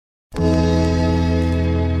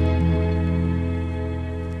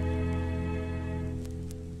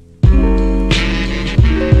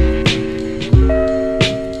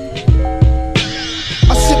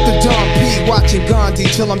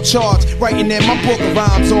empty till I'm charged. Writing in my book of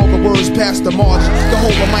rhymes, all the words past the margin. The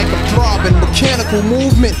whole of mic I'm throbbing, mechanical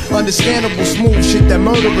movement, understandable smooth shit that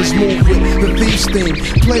murderers move with. The thief's theme,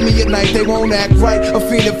 play me at night, they won't act right. A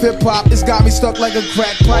fiend of hip hop, it's got me stuck like a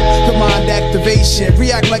crack pipe. The mind activation,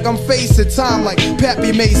 react like I'm facing time like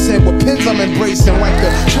Pappy Mason. With pins I'm embracing, wipe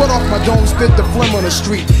the sweat off my dome, spit the phlegm on the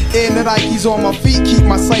street. In the Nikes on my feet, keep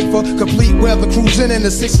my cipher complete. Weather cruising in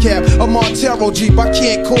a 6-cab, a Montero Jeep, I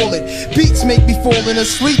can't call it. Beats make me falling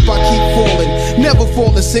asleep, I keep falling. Never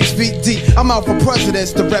falling 6 feet deep. I'm out for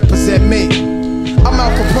presidents to represent me. I'm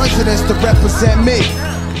out for presidents to represent me.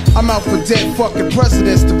 I'm out for dead fucking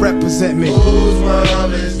presidents to represent me. Whose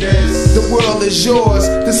world is this? The world is yours,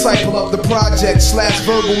 disciple of the project /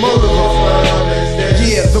 verbal murderer.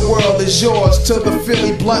 Yeah, the world is yours. To the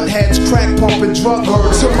Philly blunt heads, crack pumping drug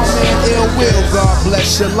lords. To my man Ill Will, God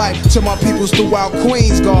bless your life. To my peoples throughout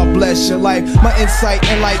Queens, God bless your life. My insight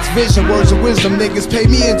and light's vision, words of wisdom. Niggas pay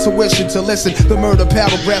me intuition to listen. The murder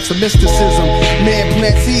paragraphs of mysticism. Man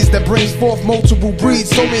plant seeds that brings forth multiple breeds.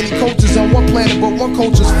 So many cultures on one planet, but one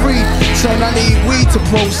culture's free. Son, I need weed to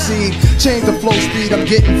proceed. Change the flow speed, I'm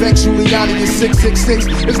getting vexed. Giuliani is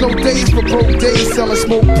 666. There's no days for broke days, selling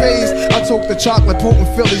smoke pays. I took the chocolate, potent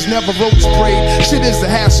Phillies, never road sprayed. Shit is a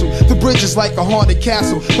hassle, the bridge is like a haunted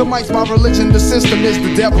castle. The mic's my religion, the system is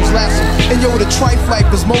the devil's lasso. And yo, the trife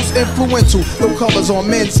life is most influential. No colors on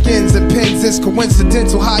men's skins and pens, it's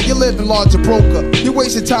coincidental. How you living, larger broker? You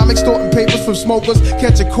wasting time extorting papers from smokers,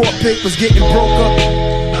 catching court papers, getting broke up.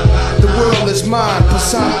 The world is mine,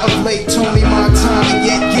 persona of late Tony Montana,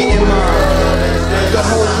 yet getting mine. The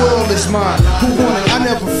whole world is mine. Who won it? I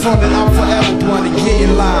never fronted, I'm forever blunted,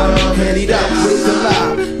 getting live. Handied up with the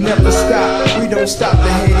lie, never stop. We don't stop the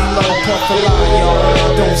Haiti low, puff the lie,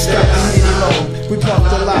 y'all. Don't stop the Haiti low. We puff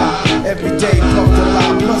the lie, every day puff the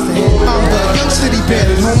lie, plus the Haiti. I'm the young city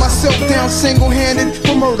bandit, hold myself down single-handed.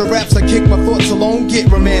 For murder raps, I kick my thoughts alone,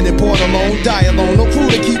 get remanded, born alone, die alone. No crew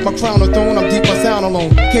to keep my crown or throne, I'm deep, I sound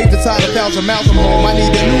alone. Cave the tide 1,000 miles from home, I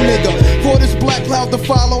need a new nigga for this black cloud to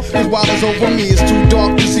follow. Cause while it's over me, it's too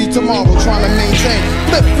dark to see tomorrow. Trying to maintain,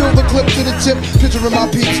 flip, fill the clip to the tip. Picturing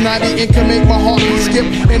my peeps, 90 ink can make my heartbeat skip.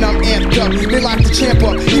 And I'm amped up, they lock the champ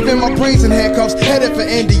up. Even my brains in handcuffs, headed for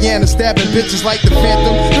Indiana, stabbing bitches like the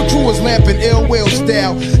Phantom. The crew is lamping Ill Will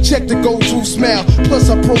style. Check the go-to smell, plus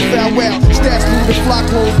I profile well. Stats through the flock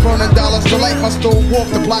clothes, burning dollars to light my stove, walk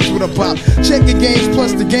the blocks with a pop. Check the games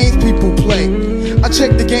plus the games people play. I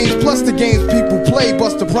check the games plus the games people play.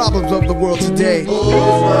 Bust the problems of the world today. Whose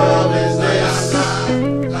world is this?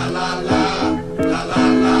 La la la, la la la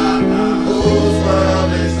la. Whose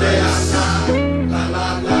world is this? La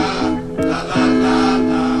la la, la la la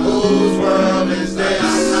la. Whose world is this?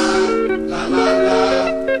 La la la,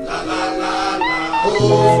 la la la la.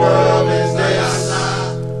 Whose world is this?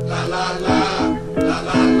 La la la, la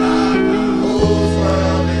la la la. Whose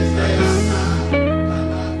world is this? La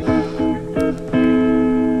la la.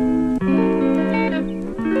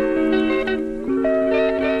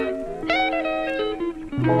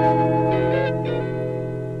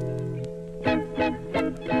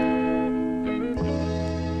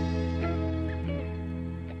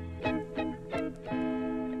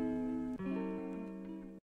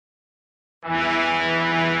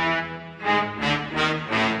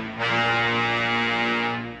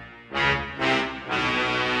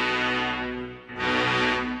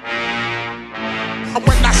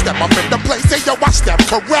 When I step up in the place, say yo, I step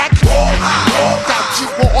correct. Got you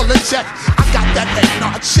all in check. I got that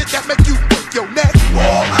eggnog shit that make you break your neck.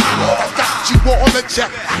 I got you all in check.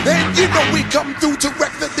 And you know we come through to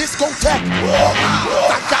wreck the discotheque.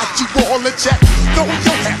 I got you all in check. Throw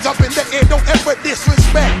your hands up in the air, don't ever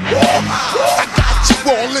disrespect. I got you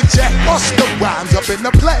all in check. Bust the rhymes up in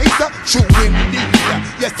the place, true indeed.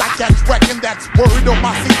 Yes, I can reckon that's word on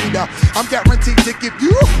my seed. I'm guaranteed to give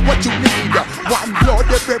you what you need. One blood,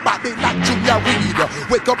 everybody like Junior Reed.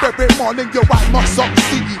 Wake up every morning, yo, I must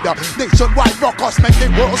succeed. Nationwide rockers make the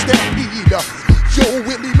world stampede. Yo,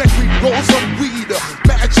 Willie, make me roll some weed.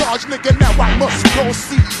 Mad charge, nigga, now I must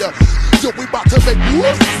proceed. Yo, we bout to make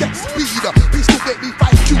moves, set speed. Peace to baby,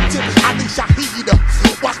 fight Q-tip, Ali Shaheed.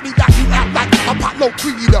 Watch me knock you out like Apollo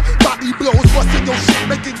Creed. Body blows, busting your shit,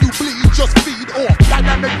 making you bleed. Just feed off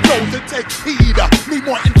dynamic flows and take heed. Need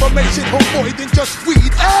more information, homeboy, than just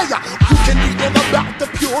weed. Hey, you can read all about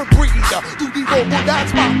the pure breed. Do the vocal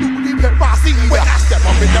dance, my newly proceed. When I step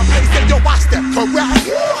up in the place, then yo, I step correct.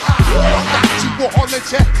 I got you all in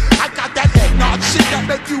check. I got that eggnog shit that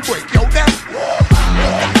make you break your neck.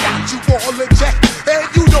 I got you all in check. And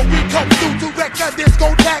you know we come through to wreck a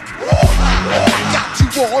discotheque. I got you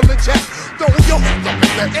all in check. Throw your hands up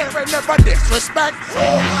in the air and never disrespect. disrespect.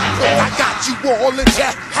 But I got you all in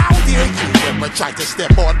check. How dare you ever try to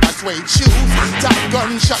step on my suede shoes? Top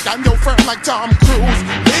gun shut down your firm like Tom Cruise.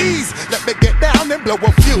 Please, let me get down and blow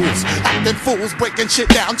a fuse. Acting fools, breaking shit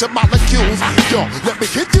down to molecules. Yo, let me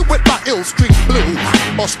hit you with my ill street blues.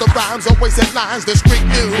 Bust the rhymes, always in lines, the street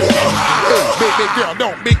news. Hey, baby girl,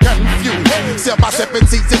 don't be confused. Sell my 7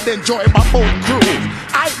 seats and enjoy my boat cruise.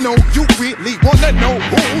 I know you really wanna know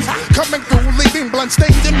who's coming through, leaving blunt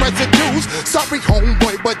stains and residues. Sorry,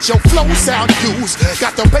 homeboy, but your flow sound used.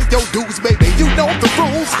 Got to pay your dues, baby, you know the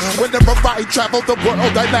rules. Whenever I travel the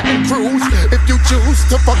world, I land cruise. If you choose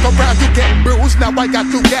to fuck around, you get bruised. Now I got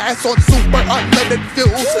you gas on super unleaded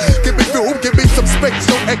fuels. Give me room, give me some space,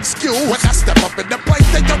 no excuse. When I step up in the place,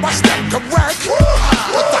 they know I step correct.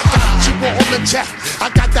 But I got you all in check. I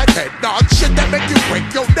got that head dog shit that make you break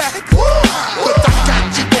your neck. But I got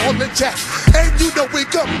you all in check. And you know we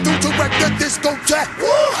come through to wreck the discotheque.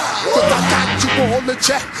 But I got you all in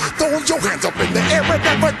check. Throw your hands up in the air and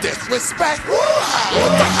never disrespect.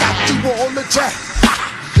 But I got you all in check.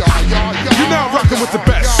 You're now rocking with the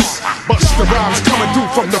best. Busta Rhymes coming through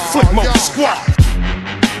from the Flip Mode Squad.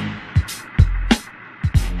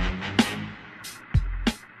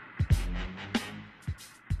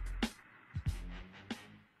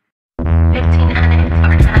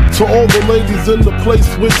 To all the ladies in the place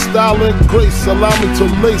with style and grace, allow me to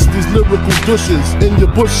lace these lyrical douches in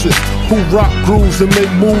your bushes who rock grooves and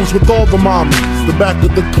make moves with all the mommies. The back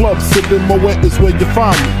of the club, sipping Moet is where you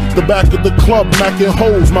find me. The back of the club, macking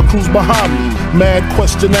holes, my crew's behind me. Mad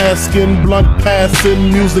question asking, blunt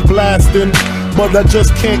passing, music blasting. But I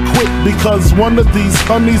just can't quit because one of these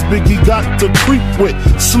honeys Biggie got to creep with,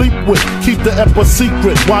 sleep with, keep the ep a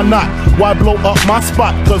secret. Why not? Why blow up my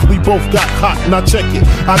spot? Cause we both got hot. Now check it.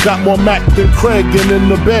 I got more Mac than Craig and in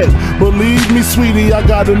the bed. Believe me, sweetie, I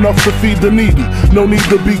got enough to feed the needy. No need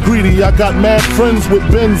to be greedy. I got mad friends with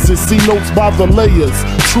Benzes, see notes by the layers.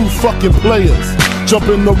 True fucking players. Jump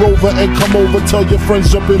in the Rover and come over, tell your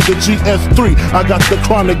friends jump in the GS3. I got the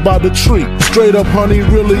chronic by the tree. Straight up, honey,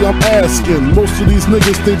 really I'm asking. Most of these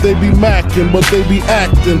niggas think they be macking, but they be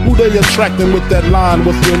acting. Who they attracting with that line?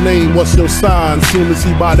 What's your name? What's your sign? Soon as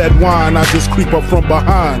he buy that wine, I just creep up from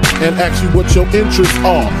behind and ask you what your interests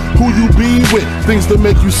are. Who you be with? Things that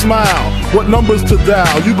make you smile. What numbers to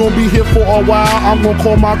dial? You gon' be here for a while. I'm gon'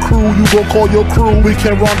 call my crew. You gon' call your crew. We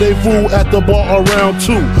can rendezvous at the bar around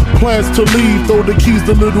 2. Plans to leave, throw the keys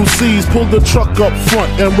to little C's, pull the truck up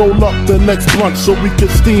front and roll up the next blunt so we can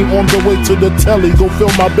steam on the way to the telly. Go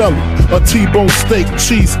fill my belly. A T-bone steak,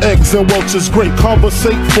 cheese, eggs, and Welch's grape.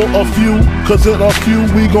 Conversate for a few, cause in a few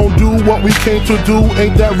we gon' do what we came to do.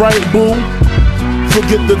 Ain't that right, boo?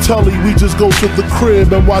 Forget the telly, we just go to the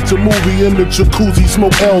crib and watch a movie in the jacuzzi,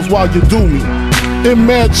 smoke L's while you do me.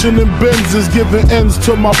 Imagining Benzes giving ends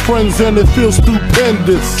to my friends and it feels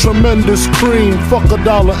stupendous. Tremendous cream, fuck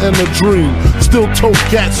 $1 and a dream. Still tote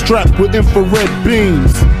gat strapped with infrared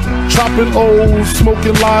beams. Chopping O's,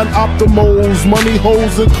 smoking line optimals. Money,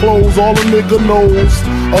 hoes, and clothes, all a nigga knows.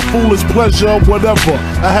 A foolish pleasure, whatever.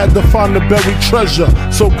 I had to find the buried treasure,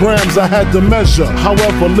 so grams I had to measure.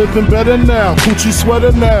 However, living better now, coochie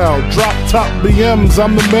sweater now. Drop top BMs,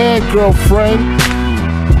 I'm the man, girlfriend.